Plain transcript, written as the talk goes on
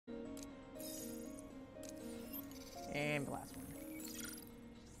same as the last one.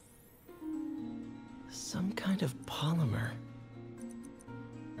 Some kind of polymer.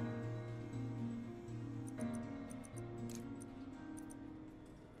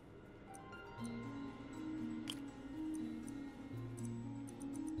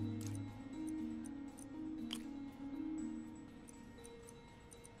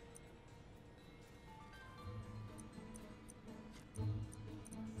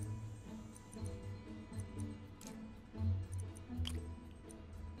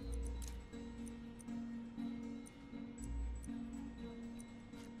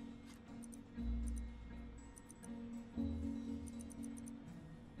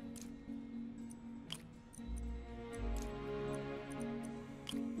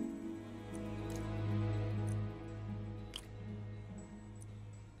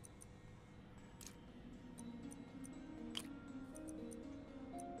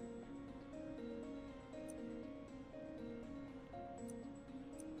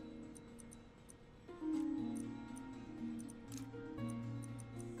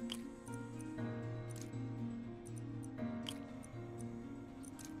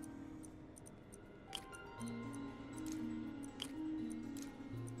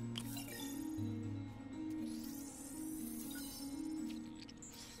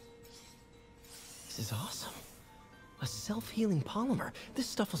 This is awesome. A self-healing polymer. This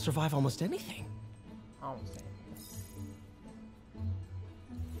stuff will survive almost anything. Almost anything.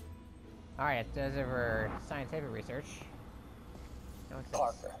 Alright, that does it for scientific research.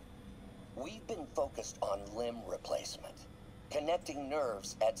 Parker, we've been focused on limb replacement, connecting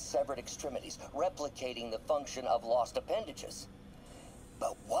nerves at severed extremities, replicating the function of lost appendages.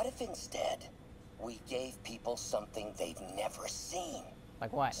 But what if instead we gave people something they've never seen?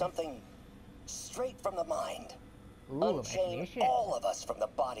 Like what? Something straight from the mind. Ooh, Unchain imagination. all of us from the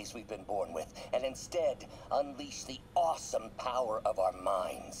bodies we've been born with, and instead unleash the awesome power of our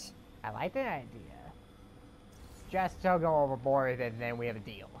minds. I like that idea. Just don't go overboard, and then we have a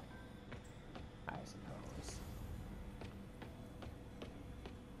deal. I suppose.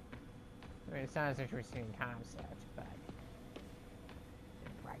 I mean, it sounds an interesting concept, but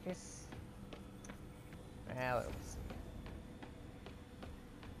in practice, well, let's see.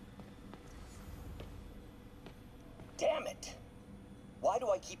 Damn it! Why do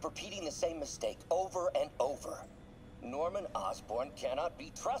I keep repeating the same mistake over and over? Norman Osborn cannot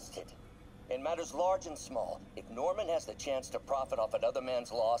be trusted. In matters large and small, if Norman has the chance to profit off another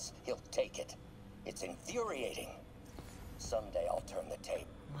man's loss, he'll take it. It's infuriating. Someday I'll turn the tape.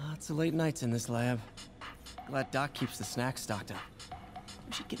 Lots of late nights in this lab. Glad Doc keeps the snacks stocked up.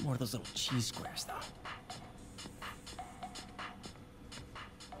 We should get more of those little cheese squares, though.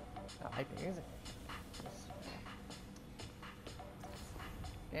 I like the music.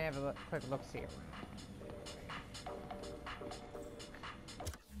 Yeah, have a quick look see around.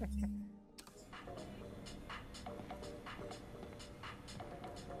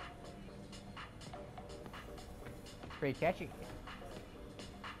 Pretty catchy.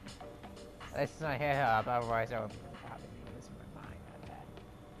 Let's not hit up, otherwise I would probably be losing my mind on that.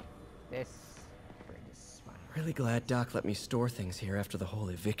 This is fine. Really glad Doc let me store things here after the whole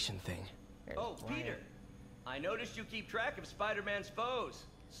eviction thing. Oh, Peter! I noticed you keep track of Spider-Man's foes.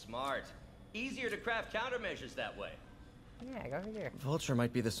 Smart. Easier to craft countermeasures that way. Yeah, go over here. Vulture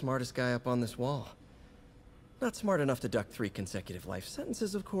might be the smartest guy up on this wall. Not smart enough to duck 3 consecutive life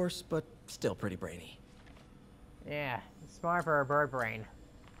sentences, of course, but still pretty brainy. Yeah, it's smart for a bird brain.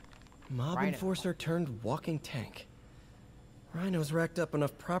 Mob Rhino. enforcer turned walking tank. Rhino's racked up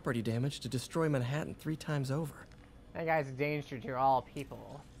enough property damage to destroy Manhattan 3 times over. That guy's a danger to all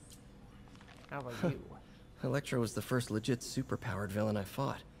people. How about you? Electro was the first legit superpowered villain I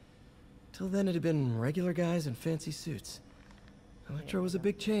fought. Till then it had been regular guys in fancy suits. Electro was a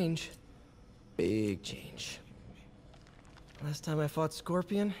big change. Big change. Last time I fought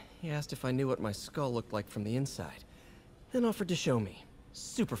Scorpion, he asked if I knew what my skull looked like from the inside. Then offered to show me.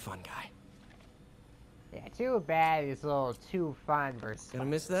 Super fun guy. Yeah, too bad it's a little too fun versus. Gonna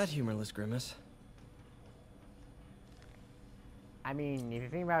miss that humorless grimace. I mean, if you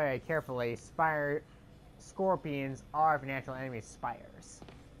think about it carefully, scorpions are natural enemies spiders.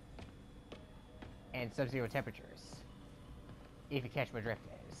 And sub-zero temperatures. If you catch my drift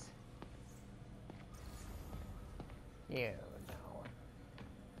is. You know.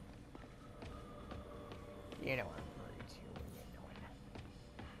 You know what I'm referring to when you know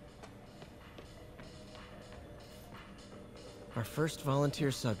it. Our first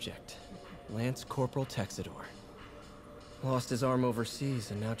volunteer subject, Lance Corporal Texador. Lost his arm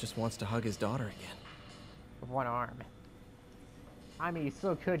overseas and now just wants to hug his daughter again. With one arm. I mean, you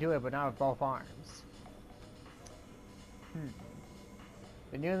still could do it, but not with both arms.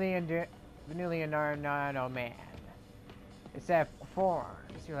 The newly Leonardo man. Instead of 4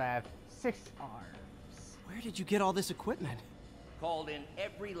 arms, you'll have 6 arms. Where did you get all this equipment? Called in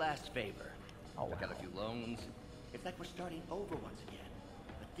every last favor. Oh, I've got a wow. few loans. It's like we're starting over once again.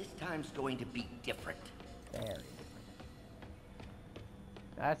 But this time's going to be different. Very different.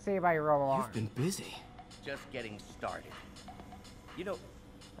 Let's see about your robo arm. You've been busy. Just getting started. You know,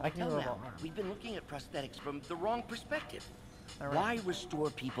 I like your till robo now, arm. we've been looking at prosthetics from the wrong perspective. All right. Why restore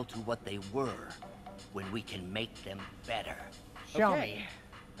people to what they were when we can make them better? Show Okay. me.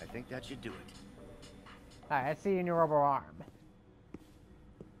 I think that should do it. Alright, let's see your new robo arm.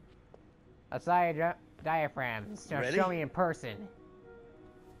 Outside diaphragms. Now Ready? show me in person.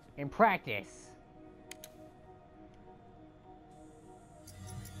 In practice.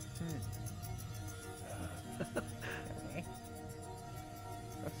 Okay.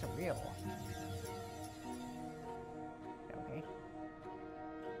 Looks so real. Okay.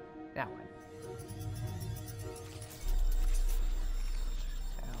 That one.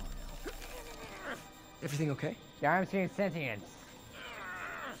 Oh no. Everything okay? The arm's getting sentient.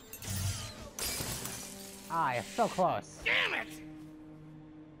 Ah, you're so close. Damn it!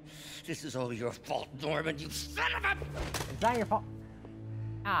 This is all your fault, Norman, you son of a... It's not your fault.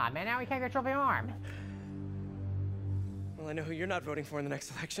 Ah, man, now we can't control the arm. Well, I know who you're not voting for in the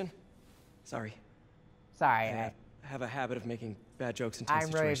next election. Sorry. Sorry, I have a habit of making bad jokes in I'm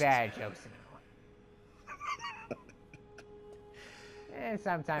tense really situations. bad at jokes now. And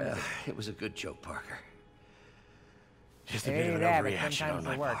sometimes It was a good joke, Parker. Just It a bit of ain't an that, but overreaction sometimes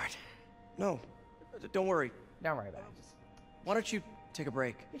on it my works. part. No, don't worry. don't worry about it. Just Why don't you take a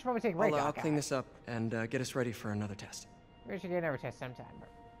break? you should probably take a break. I'll clean this up and get us ready for another test. We should get another test sometime. But...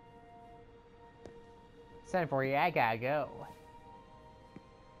 Send for you. I gotta go.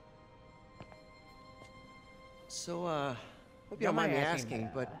 So, hope you don't mind me asking,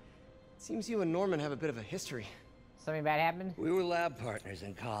 but it seems you and Norman have a bit of a history. Something bad happened? We were lab partners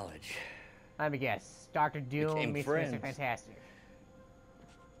in college. Let me guess. Dr. Doom Became meets friends. Mr. Fantastic.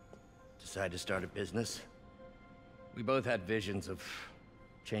 Decided to start a business. We both had visions of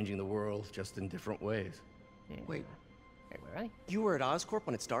changing the world, just in different ways. Yeah. Wait, Wait, really? you were at Oscorp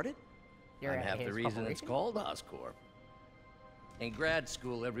when it started? You're I'm at half the his reason it's corporation? called Oscorp. In grad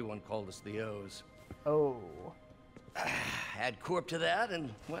school, everyone called us the O's. Oh. Add Corp to that,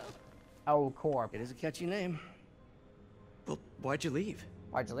 and, well, Oh, Corp. it is a catchy name. Well, why'd you leave?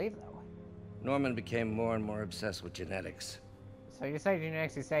 Why'd you leave, though? Norman became more and more obsessed with genetics. So you decided you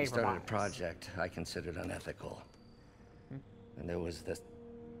next to stay He for started a months. project I considered unethical. And there was this...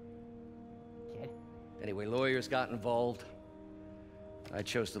 Kid. Anyway, lawyers got involved. I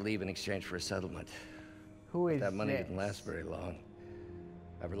chose to leave in exchange for a settlement. Who is That money this? didn't last very long.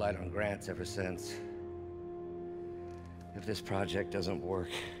 I've relied on grants ever since. If this project doesn't work...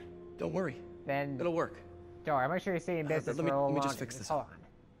 Don't worry, Then, it'll work. don't worry, I'm sure you stay in business let me- for a little let me just longer. fix this Hold up. on.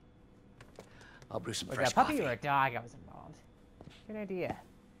 I'll brew some Was fresh it a puppy coffee. or a dog that was involved? Good idea.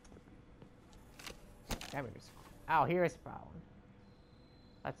 That was... Oh, here's the problem.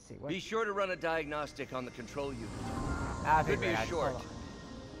 Let's see. What? Be sure to run a diagnostic on the control unit. I'll Could figure be it a out. Just short. hold on.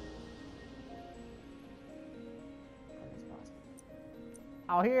 Where's possible?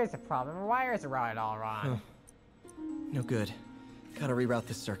 Oh, here's the problem. The wires are running all wrong. No good. Gotta reroute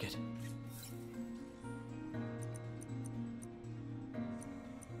this circuit.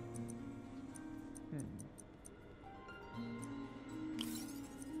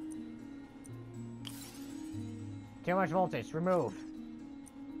 Too much voltage. Remove.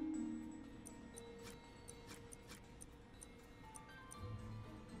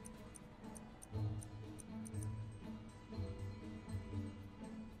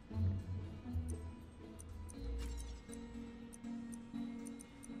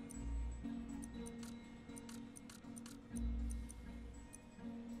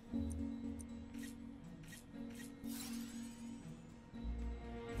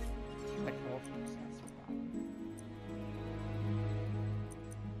 Too much voltage. That's the problem.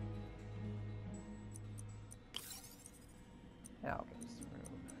 Okay, just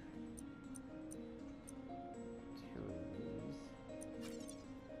remove two of these.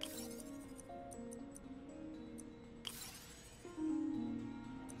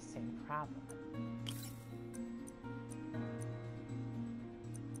 Same problem.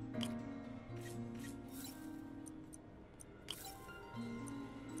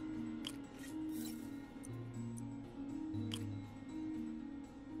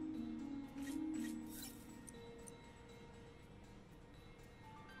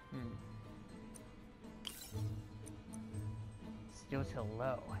 Still too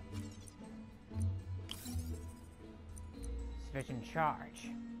low. insufficient charge.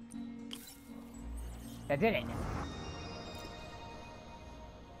 That did it.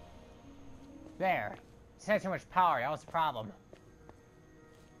 There. It had too much power. That was the problem.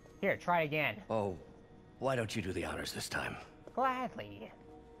 Here, try again. Oh, why don't you do the honors this time? Gladly.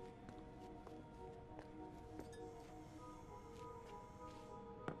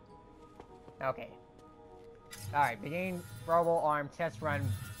 Okay. Alright, begin robo arm test run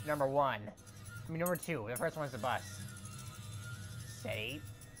number 1. I mean, number 2. The first one's the bus. Steady.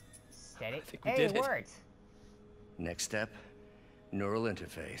 Steady. I think we Hey, did it it. worked! Next step, neural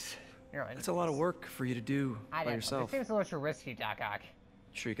interface. Here, That's a lot of work for you to do I by don't know. yourself. It seems a little too risky, Doc Ock.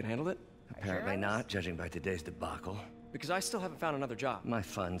 Sure you can handle it? Apparently Sure. not, judging by today's debacle. Because I still haven't found another job. My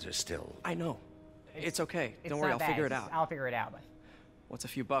funds are still... I know. It's okay. It's Don't worry, not I'll bad. figure it It's just- out. I'll figure it out, but What's a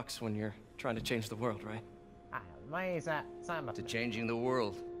few bucks when you're trying to change the world, right? I don't know. Money's not. It's not much. to changing the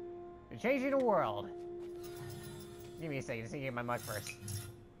world. You're changing the world. Give me a second. Just need to get my mug first.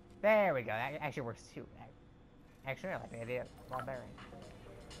 There we go. That actually works too. Actually, I like the idea. Well, better.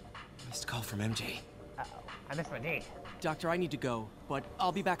 Missed call from MJ. Uh-oh. I missed my date. Doctor, I need to go, but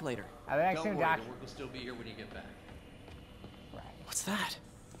I'll be back later. I'll be back Don't soon, worry, Doc. the work will still be here when you get back. Right. What's that?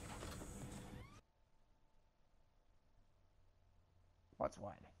 What's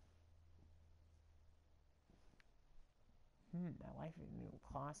what? The life of the new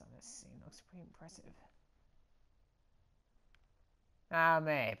class on this scene looks pretty impressive. Ah,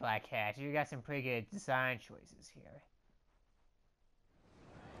 May, Black Cat, you got some pretty good design choices here.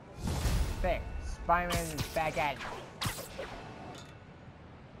 There, Spider-Man is back at you.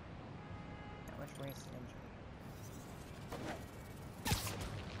 How much waste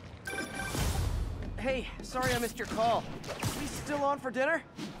injury? Hey, sorry I missed your call. We still on for dinner?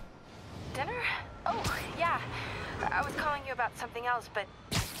 Dinner? Oh, yeah. I was calling you about something else, but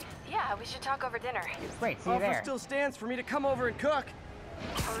yeah, we should talk over dinner. Great, see you Offer there. still stands for me to come over and cook.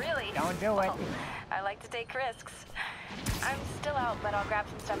 Really? Don't do it. Oh, I like to take risks. I'm still out, but I'll grab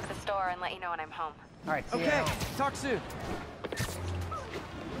some stuff at the store and let you know when I'm home. Alright, see you Okay, at home. talk soon.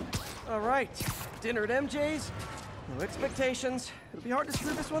 All right, dinner at MJ's. No expectations. It'll be hard to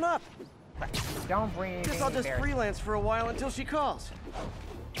screw this one up. Don't bring anything Guess I'll just embarrassing. freelance for a while until she calls.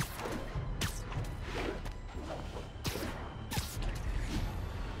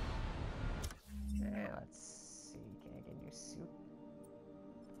 Let's see. Can I get a new suit?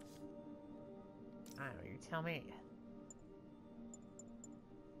 I don't know. You tell me.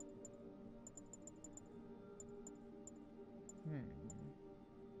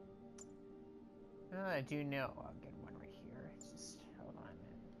 I do know I'll get one right here. It's just hold on a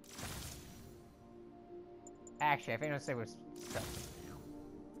minute. Actually, I think I'll say was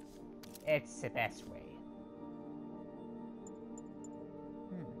it's the best way.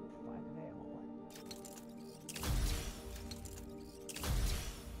 Find available.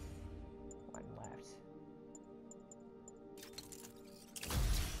 One left.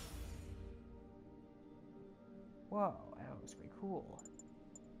 Whoa, that looks pretty cool.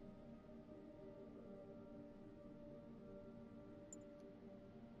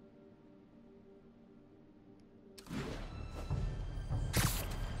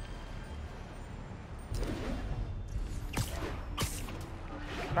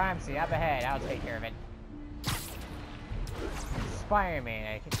 Crime scene up ahead, I'll take care of it.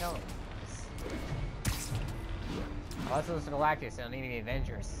 Spider-Man, I can tell him. Also, it's Galactus, I don't need any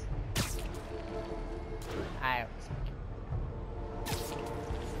Avengers. I was.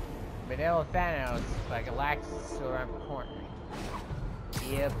 Vanilla Thanos, but Galactus is still around the corner.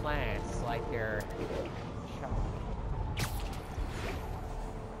 Yeah, planets like your child.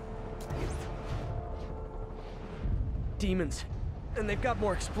 Demons. And they've got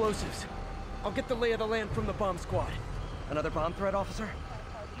more explosives. I'll get the lay of the land from the bomb squad. Another bomb threat, officer?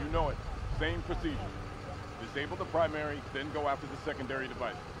 You know it. Same procedure. Disable the primary, then go after the secondary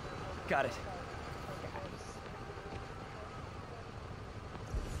device. Got it.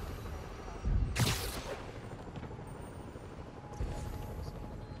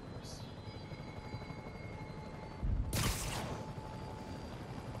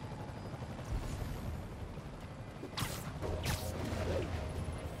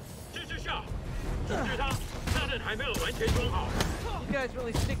 You guys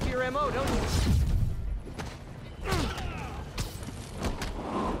really stick to your MO, don't you?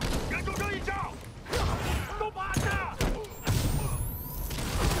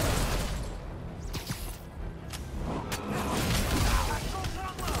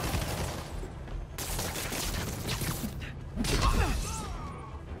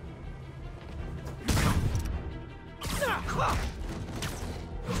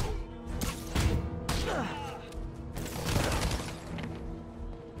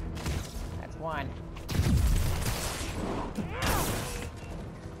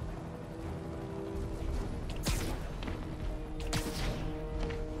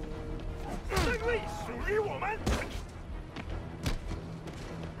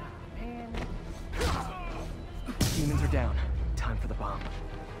 Man. Demons are down. Time for the bomb.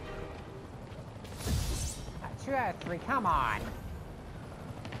 2 out of 3, come on.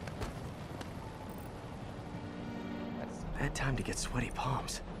 Bad time to get sweaty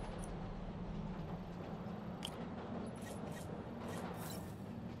palms.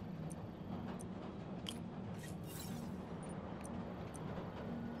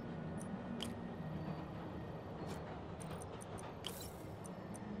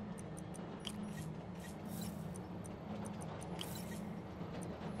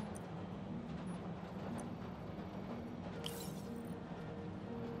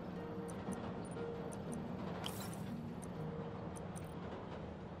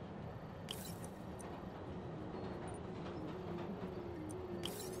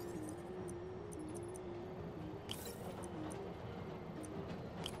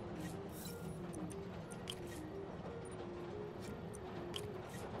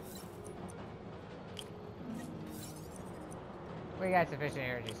 We got sufficient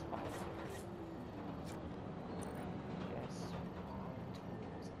energy supply. Yes.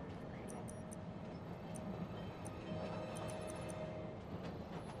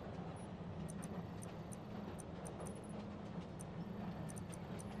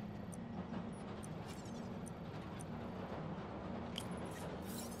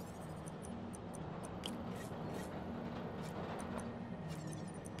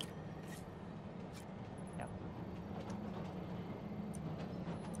 Yep.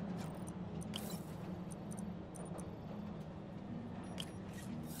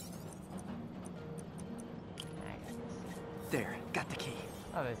 There, got the key.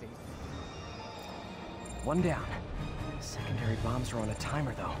 Oh, that's easy. One down. Secondary bombs are on a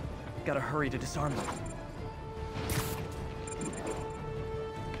timer, though. Gotta hurry to disarm them.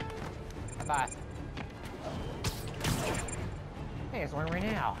 Bye-bye. Hey, it's one right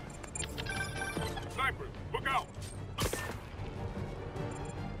now. Snipers, look out!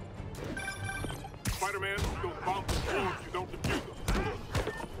 Spider-Man, those bombs explode if you don't defuse them.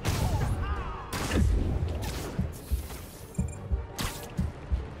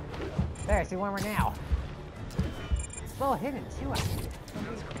 There, I see one right now. Well hidden too, I think.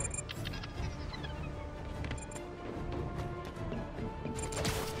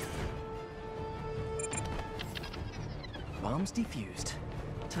 Bombs defused.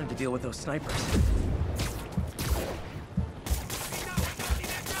 Time to deal with those snipers.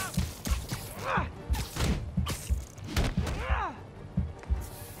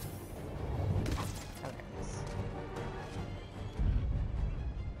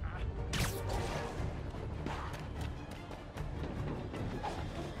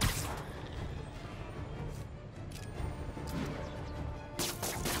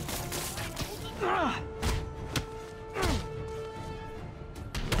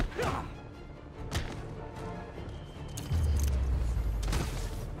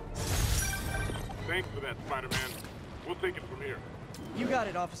 Thanks for that, Spider-Man. We'll take it from here. You got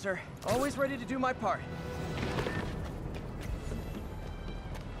it, officer. Always ready to do my part.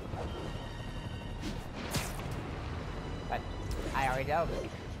 But I already know.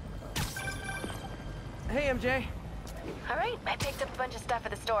 Hey, MJ. All right, I picked up a bunch of stuff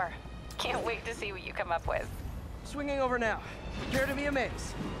at the store. Can't wait to see what you come up with. Swinging over now. Prepare to be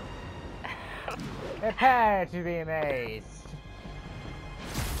amazed. Prepare to be amazed.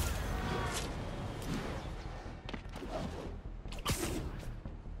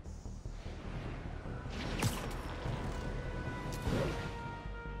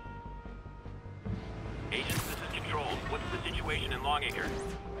 Agents, this is Control. What's the situation in Longacre?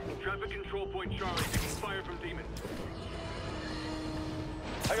 Traffic control point Charlie, taking fire from demons.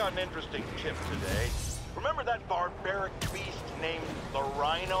 I got an interesting tip today. Remember that barbaric beast named the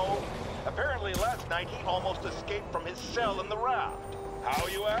Rhino? Apparently last night he almost escaped from his cell in the raft. How,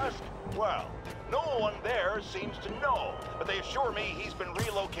 you ask? Well, no one there seems to know, but they assure me he's been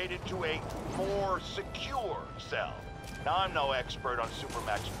relocated to a more secure cell. Now, I'm no expert on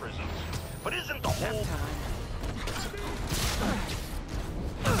Supermax prisons, but isn't the whole...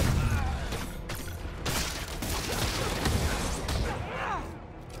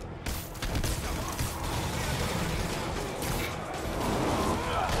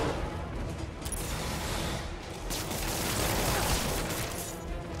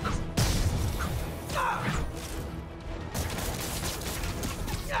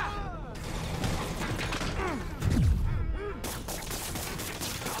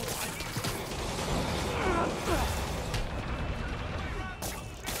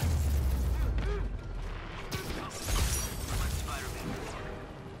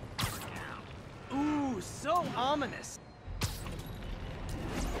 ominous.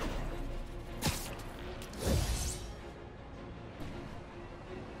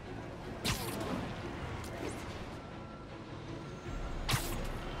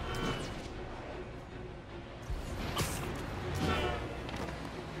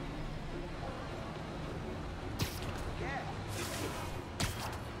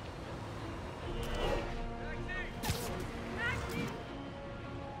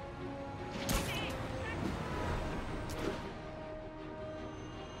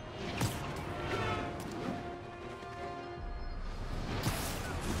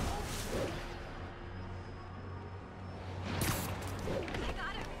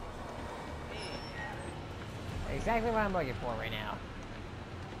 Exactly what I'm looking for right now.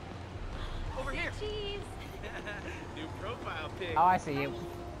 Over here. Cheese. New profile pic. Oh, I see you.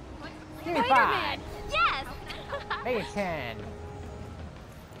 Give me 5. Spider-Man. Yes. Make it 10.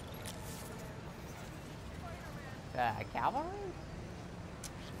 Cavalry?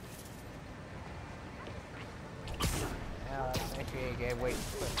 Well, that's actually a good way to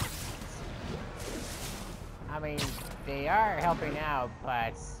put it. I mean, they are helping out,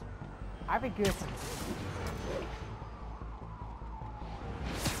 but I'd be good.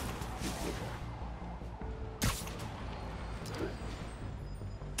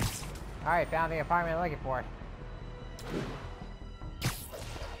 Alright, found the apartment I'm looking for.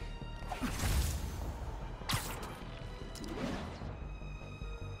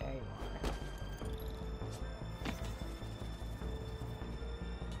 There you are.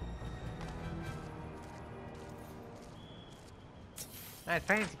 Nice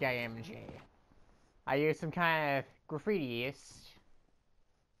fancy guy MG. I used some kind of graffiti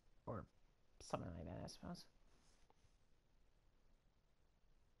or something like that, I suppose.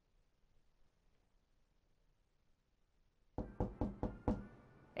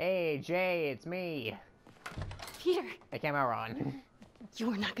 Hey, Jay, it's me. Peter, The camera on.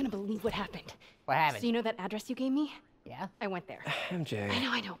 you are not gonna believe what happened. What happened? So you know that address you gave me? Yeah? I went there. MJ.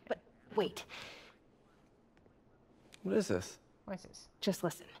 I know, but wait. What is this? What is this? Just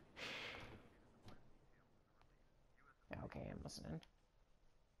listen. Okay, I'm listening.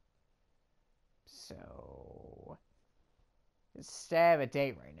 So... instead of a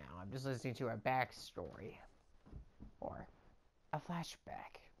date right now, I'm just listening to her backstory. Or a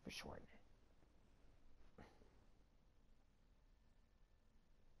flashback, for short.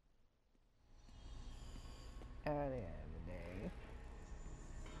 At the end of the day...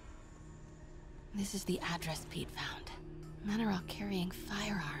 This is the address Pete found. Men are all carrying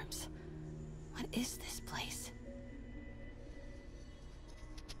firearms. What is this place?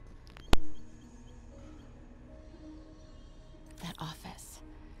 That office.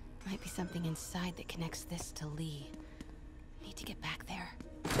 Might be something inside that connects this to Lee. Need to get back there.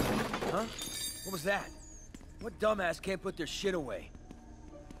 Huh? What was that? What dumbass can't put their shit away?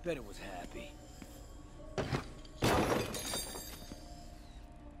 Bet it was happy.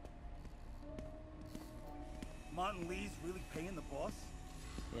 Martin Lee's really paying the boss?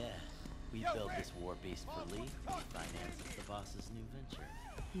 Yeah, we built this war beast for Lee. He finances the boss's new venture.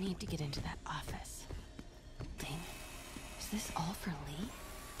 Need to get into that office. Dang. Is this all for Lee?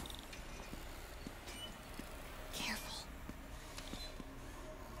 Careful.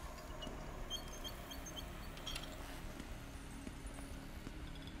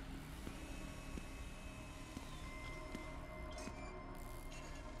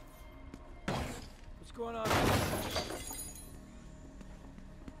 What's going on?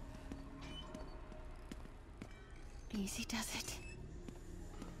 Easy does it.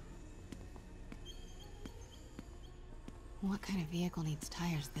 What kind of vehicle needs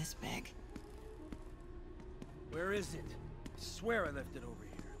tires this big? Where is it? I swear I left it over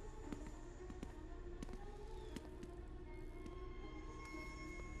here.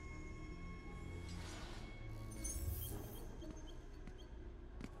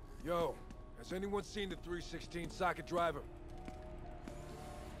 Yo, has anyone seen the 316 socket driver?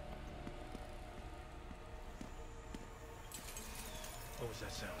 What was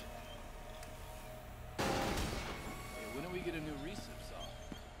that sound? Hey, when do we get a new recip saw?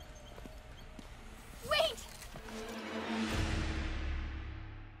 Wait!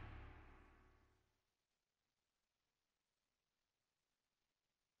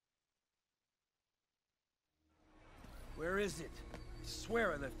 Where is it? I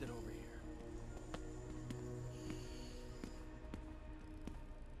swear I left it over here.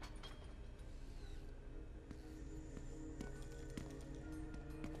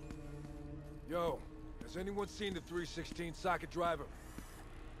 Yo, has anyone seen the 316 socket driver?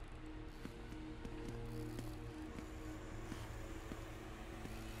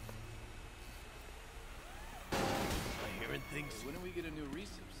 think so. When do we get a new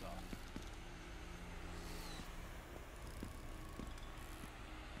recip saw?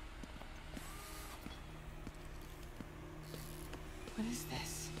 What is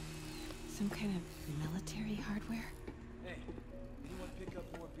this? Some kind of military hardware? Hey, anyone pick up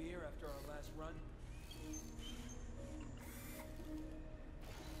more beer after our last run?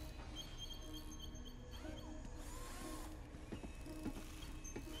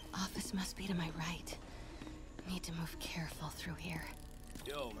 Office must be to my right. Need to move careful through here.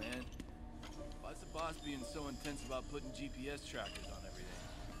 Yo, man. Why's the boss being so intense about putting GPS trackers on everything?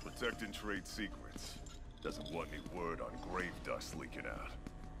 Protecting trade secrets. Doesn't want any word on grave dust leaking out.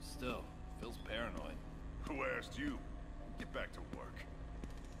 Still, feels paranoid. Who asked you? Get back to work.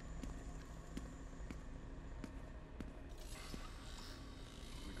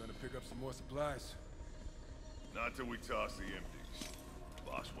 We're gonna pick up some more supplies. Not till we toss the empties.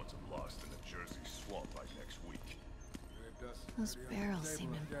 Boss wants them lost in the Jersey swamp by next week. Those barrels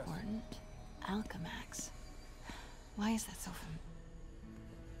seem important. Alchemax. Why is that so familiar?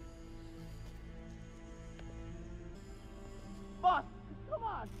 Boss, come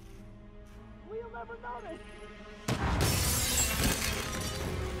on! We'll never notice!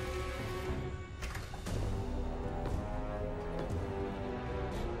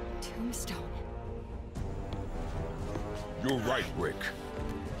 Tombstone. You're right, Rick.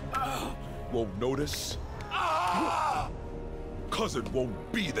 Won't notice? Cause it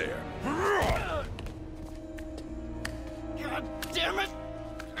won't be there. God damn it!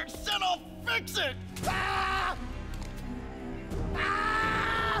 I said I'll fix it!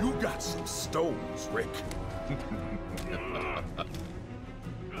 You got some stones, Rick.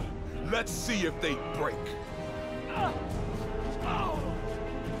 Let's see if they break.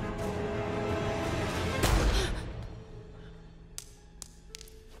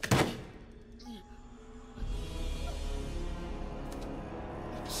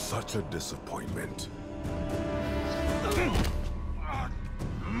 Such a disappointment.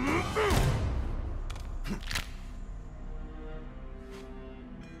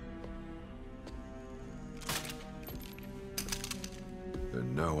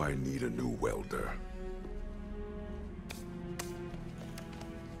 And now I need a new welder.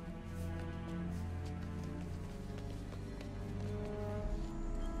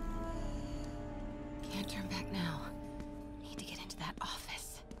 Can't turn back now. Need to get into that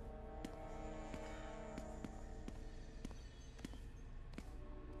office.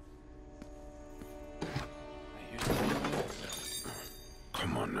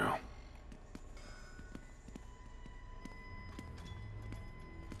 Come on now.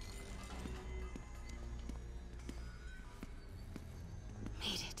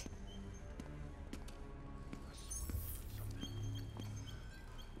 Made it.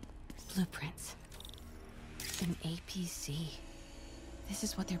 Blueprints. An APC. This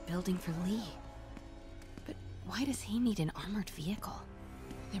is what they're building for Lee. But why does he need an armored vehicle?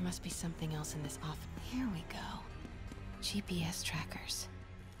 There must be something else in this office. Here we go. GPS trackers.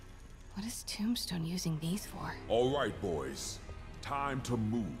 What is Tombstone using these for? All right, boys. Time to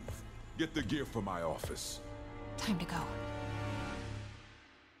move. Get the gear from my office. Time to go.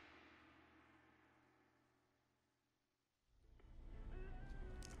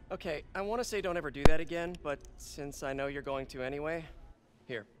 Okay, I want to say don't ever do that again, but since I know you're going to anyway,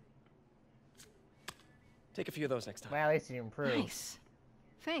 here. Take a few of those next time. Well, at least you improved. Nice.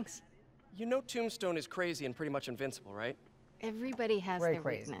 Thanks. You know Tombstone is crazy and pretty much invincible, right? Everybody has Very their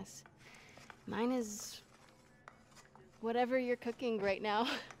crazy. weakness. Mine is whatever you're cooking right now.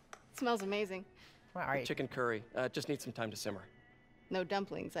 It smells amazing. Well, all right. Chicken curry. Just needs some time to simmer. No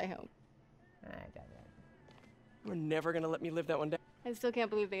dumplings, I hope. You're never gonna let me live that one down. I still can't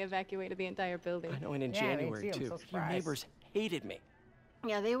believe they evacuated the entire building. I know, and in Yeah, me January, too. I'm too. so Your surprised. neighbors hated me.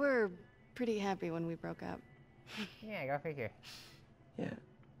 Yeah, they were pretty happy when we broke up. Yeah, go figure. Yeah.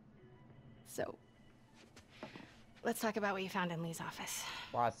 So, let's talk about what you found in Lee's office.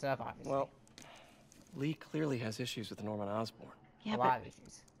 A lot of stuff, obviously. Well, Lee clearly has issues with Norman Osborn. Yeah, a lot of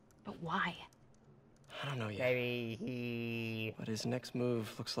issues. But why? I don't know yet. Maybe he... But his next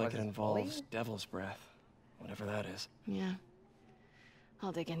move looks like Was it it involves bullying? Devil's Breath. Whatever that is. Yeah.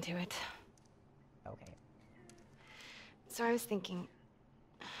 I'll dig into it. Okay. So I was thinking,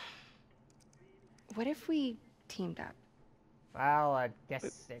 what if we teamed up? Well, I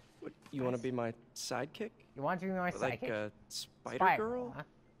guess... What, you want to be my sidekick? You want to be my Like sidekick? a spider girl? huh?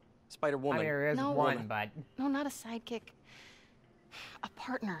 Spider woman. I mean, there is No. one, but... No, not a sidekick. A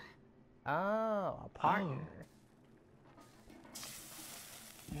partner. Oh, a partner.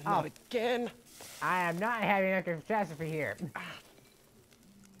 Not again. I am not having a catastrophe here.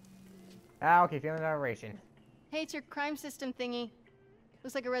 Ah, okay, feeling the vibration. Hey, it's your crime system thingy.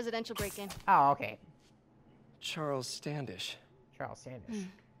 Looks like a residential break-in. Oh, okay. Charles Standish. Charles Standish.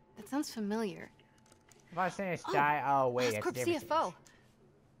 That sounds familiar. If I Standish die, oh wait, that's Oscorp different. CFO.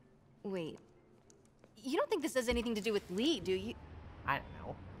 Wait. You don't think this has anything to do with Lee, do you? I don't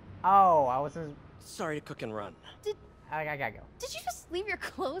know. Oh, I was just... Sorry to cook and run. I gotta go. Did you just leave your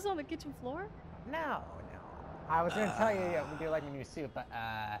clothes on the kitchen floor? No. I was gonna tell you we do like a new suit, but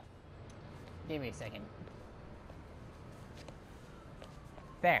give me a second.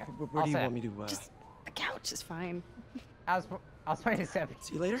 There. Where do you want me to? Just the couch is fine. I was planning to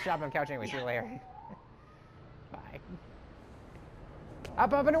See you later. shop on the couch anyway. See you later. Bye.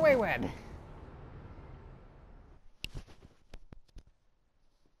 Up and away, wed.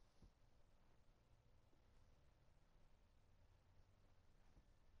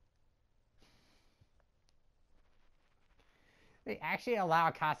 They actually allow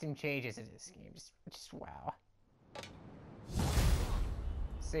costume changes in this game. Just wow.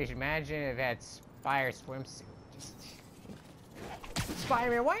 So you should imagine if that Spire swimsuit.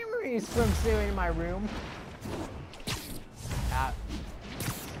 Spider-Man, why are you wearing a swimsuit in my room?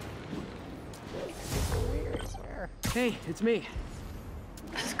 It's weird, I swear. Hey, it's me.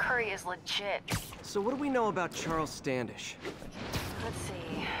 This curry is legit. So what do we know about Charles Standish? Let's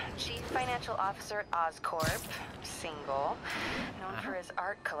see. Chief Financial Officer at Oscorp. Single. Known for his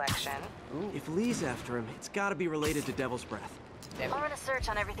art collection. If Lee's after him, it's gotta be related to Devil's Breath. I'll run a search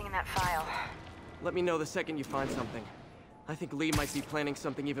on everything in that file. Let me know the second you find something. I think Lee might be planning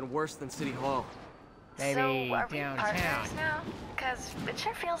something even worse than City Hall. Maybe so, are downtown. we partners now? Because it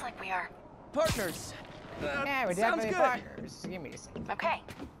sure feels like we are. Partners! Yeah, we're definitely partners. Give me a second. Okay.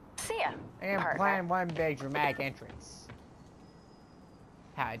 See ya, And partner. plan one big dramatic entrance.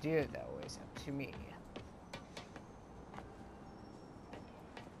 How I do it, though, is up to me.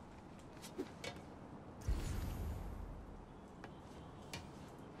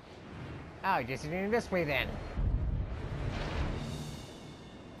 Oh, just doing it this way then.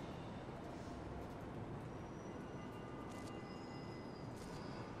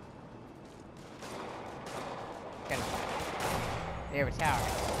 They have a tower.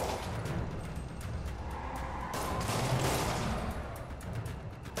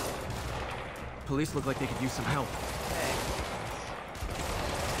 Police look like they could use some help.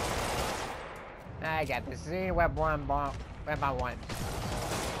 I got this. See, web by one.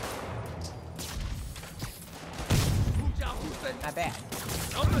 Not bad.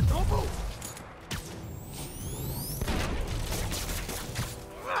 Don't move!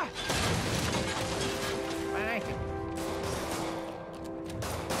 Fine.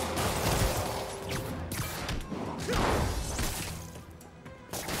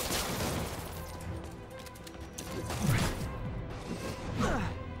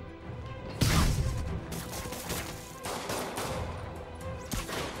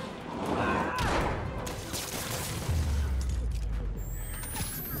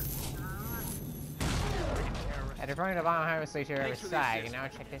 At the front of the bomb harvester to the side, and now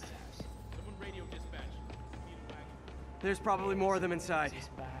check this out. There's probably more of them inside.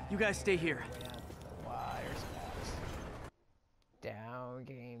 You guys stay here. Down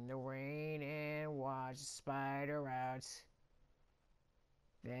came the rain and washed the spider out.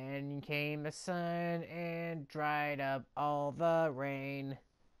 Then came the sun and dried up all the rain.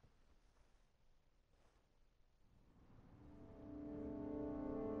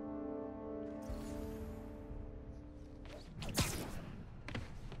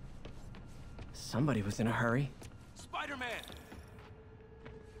 Somebody was in a hurry. Spider-Man!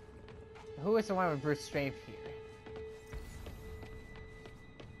 Who is the one with Bruce Strength here?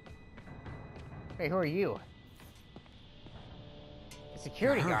 Hey, who are you? A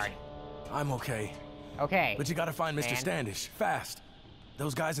security guard. I'm okay. Okay. But you gotta find Mr. And? Standish, fast.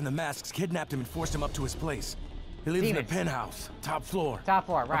 Those guys in the masks kidnapped him and forced him up to his place. He lives in the penthouse, top floor. Top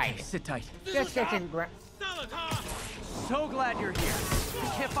floor, right. Okay, sit tight. Just get your... So glad you're here. I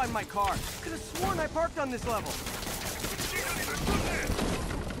can't find my car. Could have sworn I parked on this level.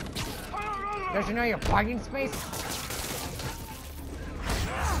 Don't you know your parking space?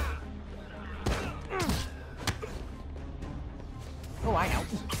 Oh, I know.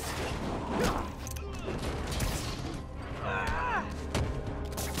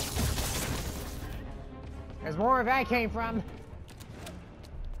 There's more where that came from.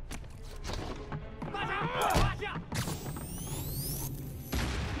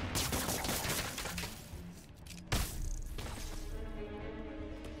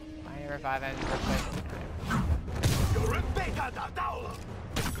 I never thought that in the first place. 有人被他打到了。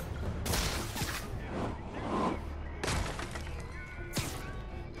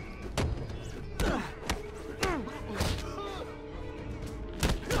 Come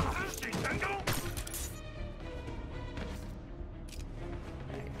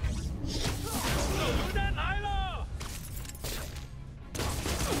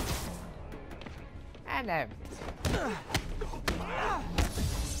Got that.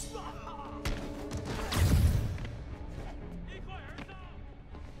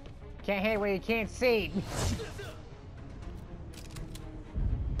 Can't hit what you can't see.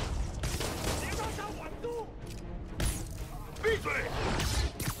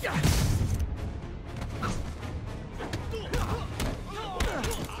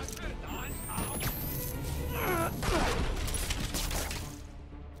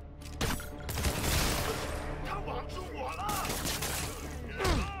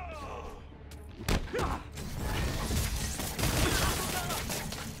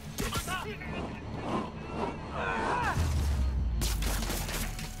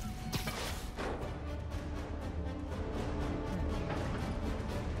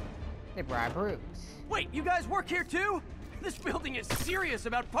 They brought Bruce. Wait, you guys work here too? This building is serious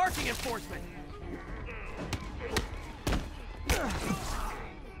about parking enforcement.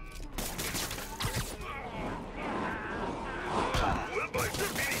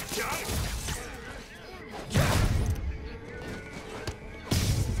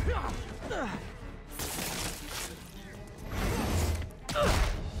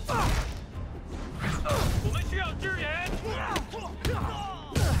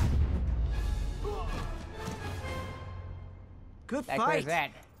 Good That fight. goes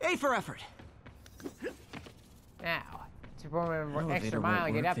that. A for effort. Now, to perform an extra Elevator mile won't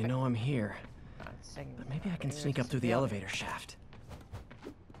and get work. up They it. know I'm here. But maybe I can sneak up through the elevator shaft.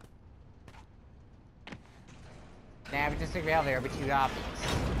 Nah, but just take the elevator, but you obvious.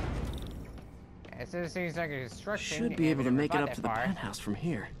 As soon as things like construction, Should be able to make it up that to the far. penthouse from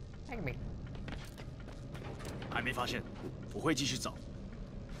here. That can be. 还没发现，我会继续找。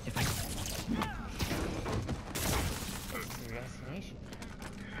 If I That's your destination.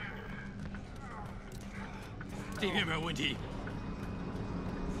 这边没有问题。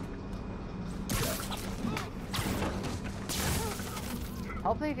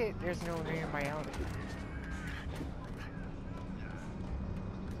 Hopefully there's no near my elevator.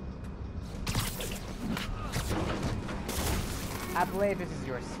 I believe this is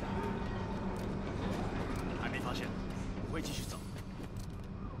your stop. 还没发现，我会继续找。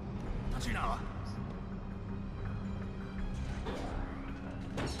他去哪了？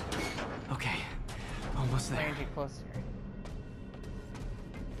 Okay, almost there. Plan to get closer.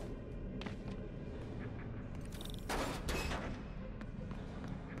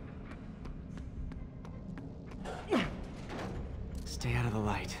 Stay out of the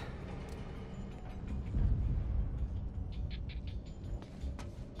light.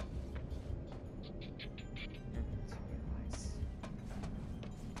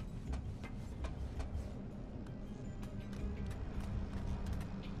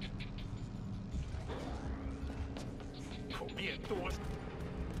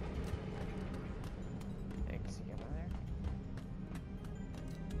 Thanks, you get one there.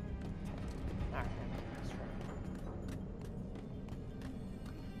 Alright, that's right.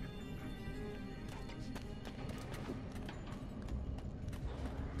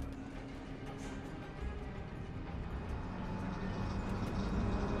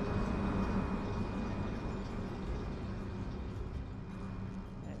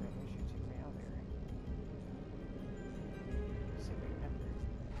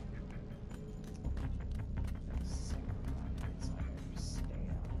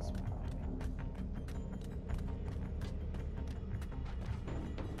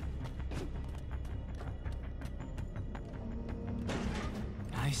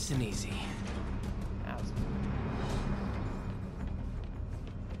 Nice and easy.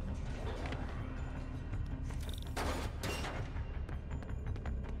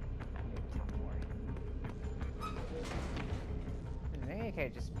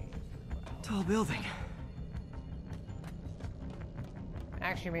 Okay, just me. Tall building.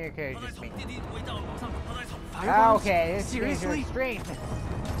 Actually, me, okay, just me. 5 bombs? Okay, this is Seriously? extreme.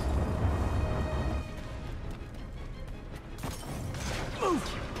 Move!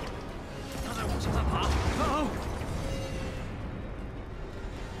 Uh-oh!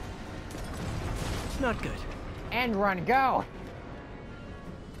 Not good. End run, go!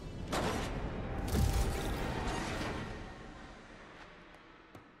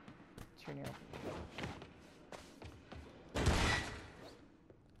 Turn your...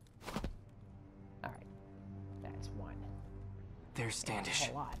 Alright. That's one. There's Standish.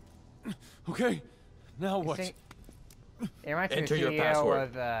 A lot. Okay, now what? It reminds me of Enter your studio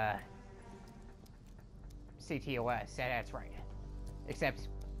password. with CTOS. Yeah, that's right. Except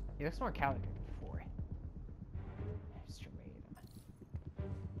he looks more cowardly than before. Just remade him.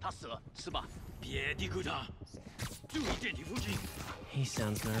 他死了是吧？别低估他，注意电梯附近。 He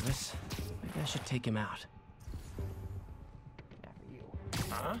sounds nervous. I Maybe I should take him out. Not for you.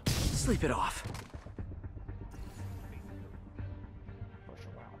 Huh? Sleep it off. Push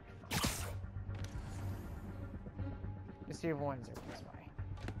around. Let's see if one's over this way.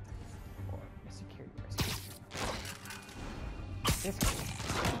 Or a security rescue. This guy.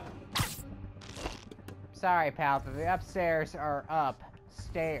 Sorry, pal, but the upstairs are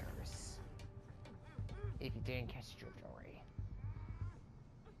upstairs. If you didn't catch the drift already.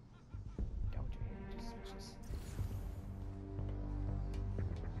 Don't do it, just switches.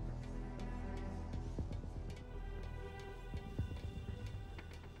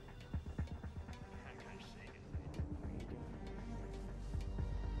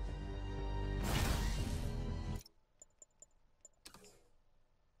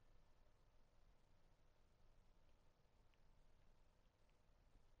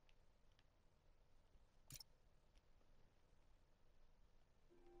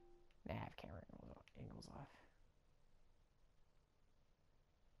 Nav camera angles off.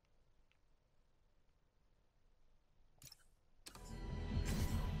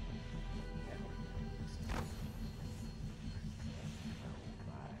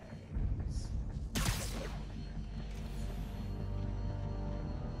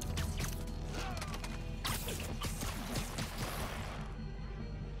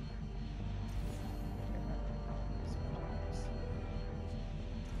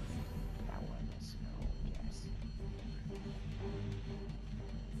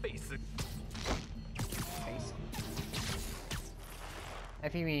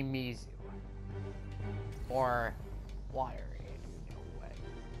 If you mean Mizu or water, if you know what it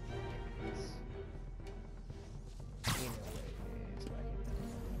is. You know what it is, but I don't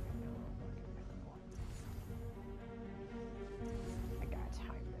know. I gotta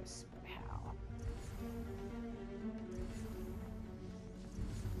time this, but how?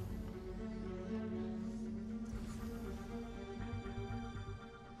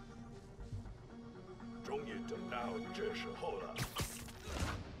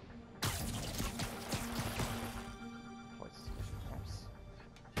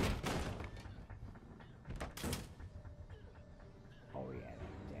 Oh yeah,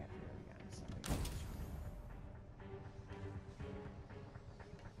 definitely got something.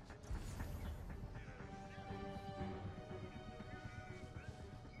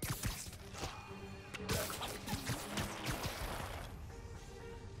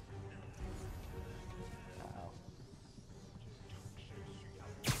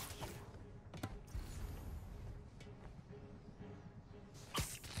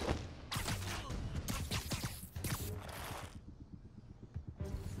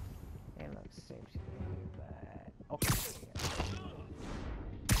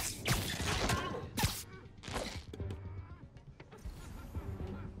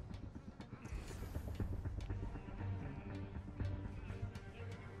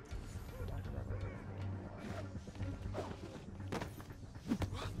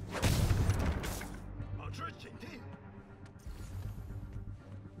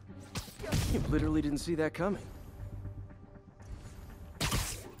 You literally didn't see that coming.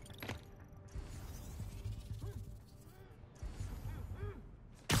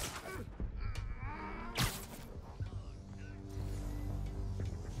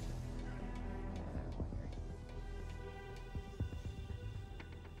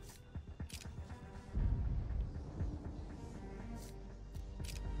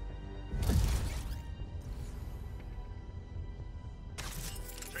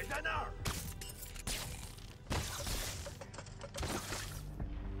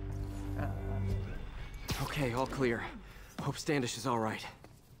 Okay, all clear. Hope Standish is all right.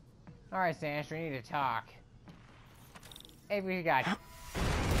 All right, Standish, we need to talk. Hey, we got time?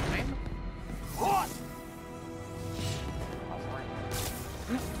 What?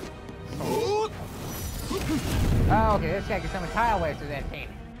 Oh, okay, this guy can summon tile waves through that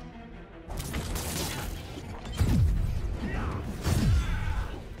paint.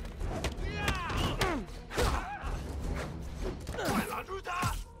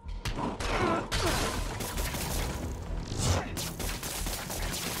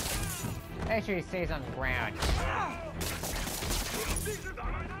 Make sure he stays on the ground.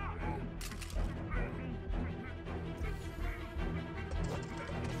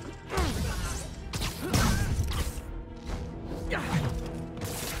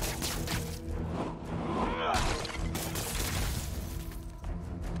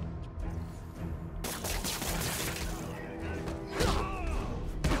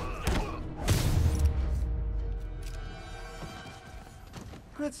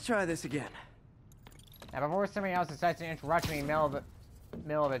 Let's try this again. Now, before somebody else decides to interrupt me in the middle of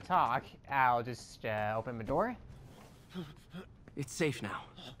middle of a talk, I'll just open the door. It's safe now.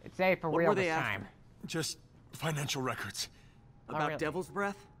 It's safe for What real were they this after? time. Just financial records. About really? Devil's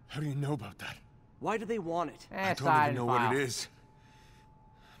Breath? How do you know about that? Why do they want it? I don't even know what it is.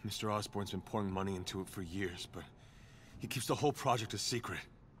 Mr. Osborn's been pouring money into it for years, but he keeps the whole project a secret.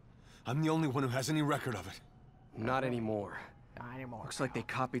 I'm the only one who has any record of it. Not anymore. Not anymore. Looks like they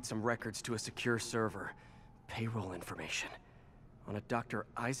copied some records to a secure server. Payroll information. On a Dr.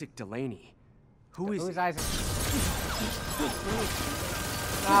 Isaac Delaney. Who's Isaac?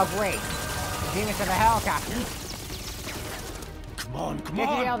 Oh, great. Demons of a helicopter. Come on, come Get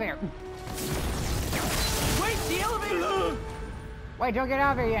to on! the elevator. Wait, the elevator! Wait, don't get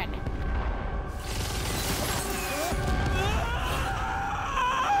out of there yet.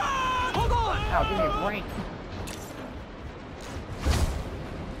 Hold on! Oh, give me a break.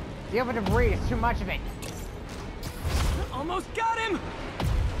 Deal with debris, it's too much of it. Almost got him!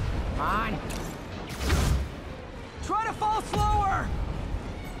 Come on. Try to fall slower!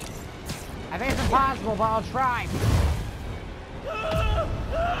 I think it's impossible, but I'll try.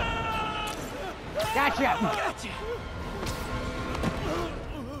 Gotcha!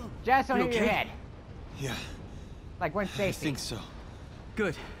 Just don't hit your head. Yeah. Like when Stacy. I think so.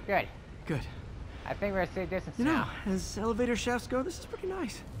 Good. Good. Good. I think we're at safe distance You know, now. as elevator shafts go, this is pretty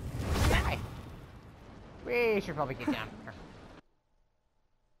nice. Hi. We should probably get down here.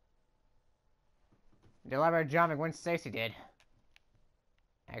 We did a lot better job than Gwen Stacy did.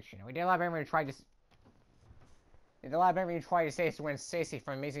 Actually, no, we did a lot better when we tried to. We did a lot better when we tried to save Gwen Stacy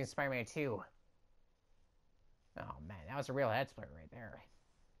from Amazing Spider-Man 2. Oh man, that was a real head split right there.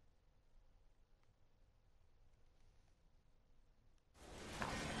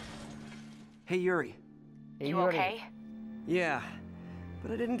 Hey, Yuri. Hey, You Yuri. okay? Yeah,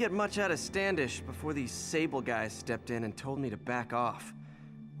 but I didn't get much out of Standish before these Sable guys stepped in and told me to back off.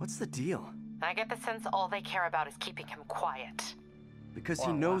 What's the deal? I get the sense all they care about is keeping him quiet. Because Or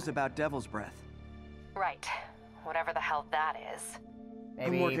he knows why? about Devil's Breath. Right. Whatever the hell that is.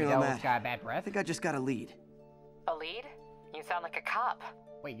 Maybe I'm working on Devil's that. got bad I breath. think I just got a lead. A lead? You sound like a cop.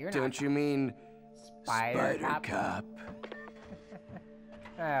 Wait, you're Don't not. you mean Spider Cop? Cop?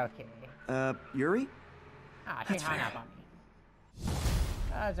 Okay. Yuri? Ah, she That's hung fair. up on me.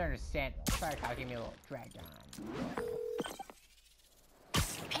 That's understandable. Spider Cop gave me a little drag on.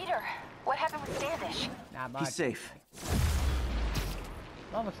 Peter, what happened with Standish? Not much. He's safe.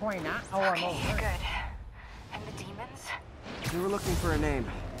 Level 29. Oh, I'm Okay, over. good. And the demons? We were looking for a name.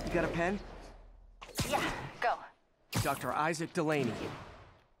 You got a pen? Yeah, go. Dr. Isaac Delaney.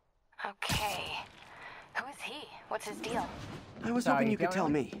 Okay. Who is he? What's his deal? I was Sorry, hoping you could don't tell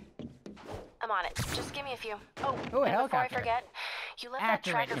know. me. I'm on it. Just give me a few. Oh, Ooh, a and before I helicopter. forget, you left that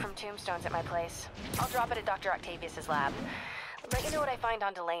Activate. tracker from Tombstones at my place. I'll drop it at Dr. Octavius's lab. Let you know what I find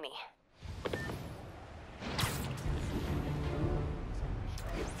on Delaney.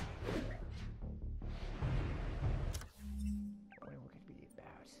 What could it be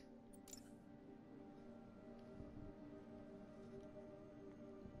about?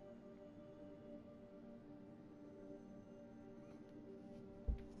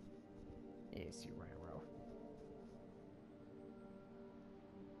 Yes, you're right, bro.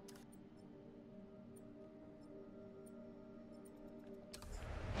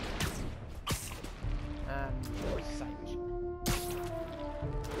 More sight.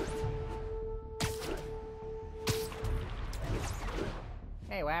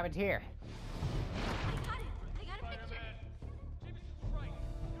 Hey, what happened here?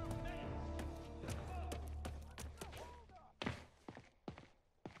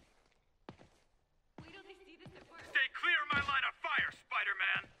 Stay clear of my line of fire,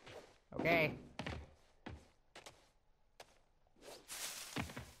 Spider-Man! Okay.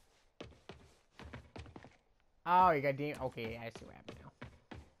 Oh, you got demon. Okay, I see what happened now.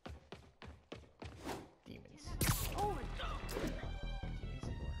 Demons.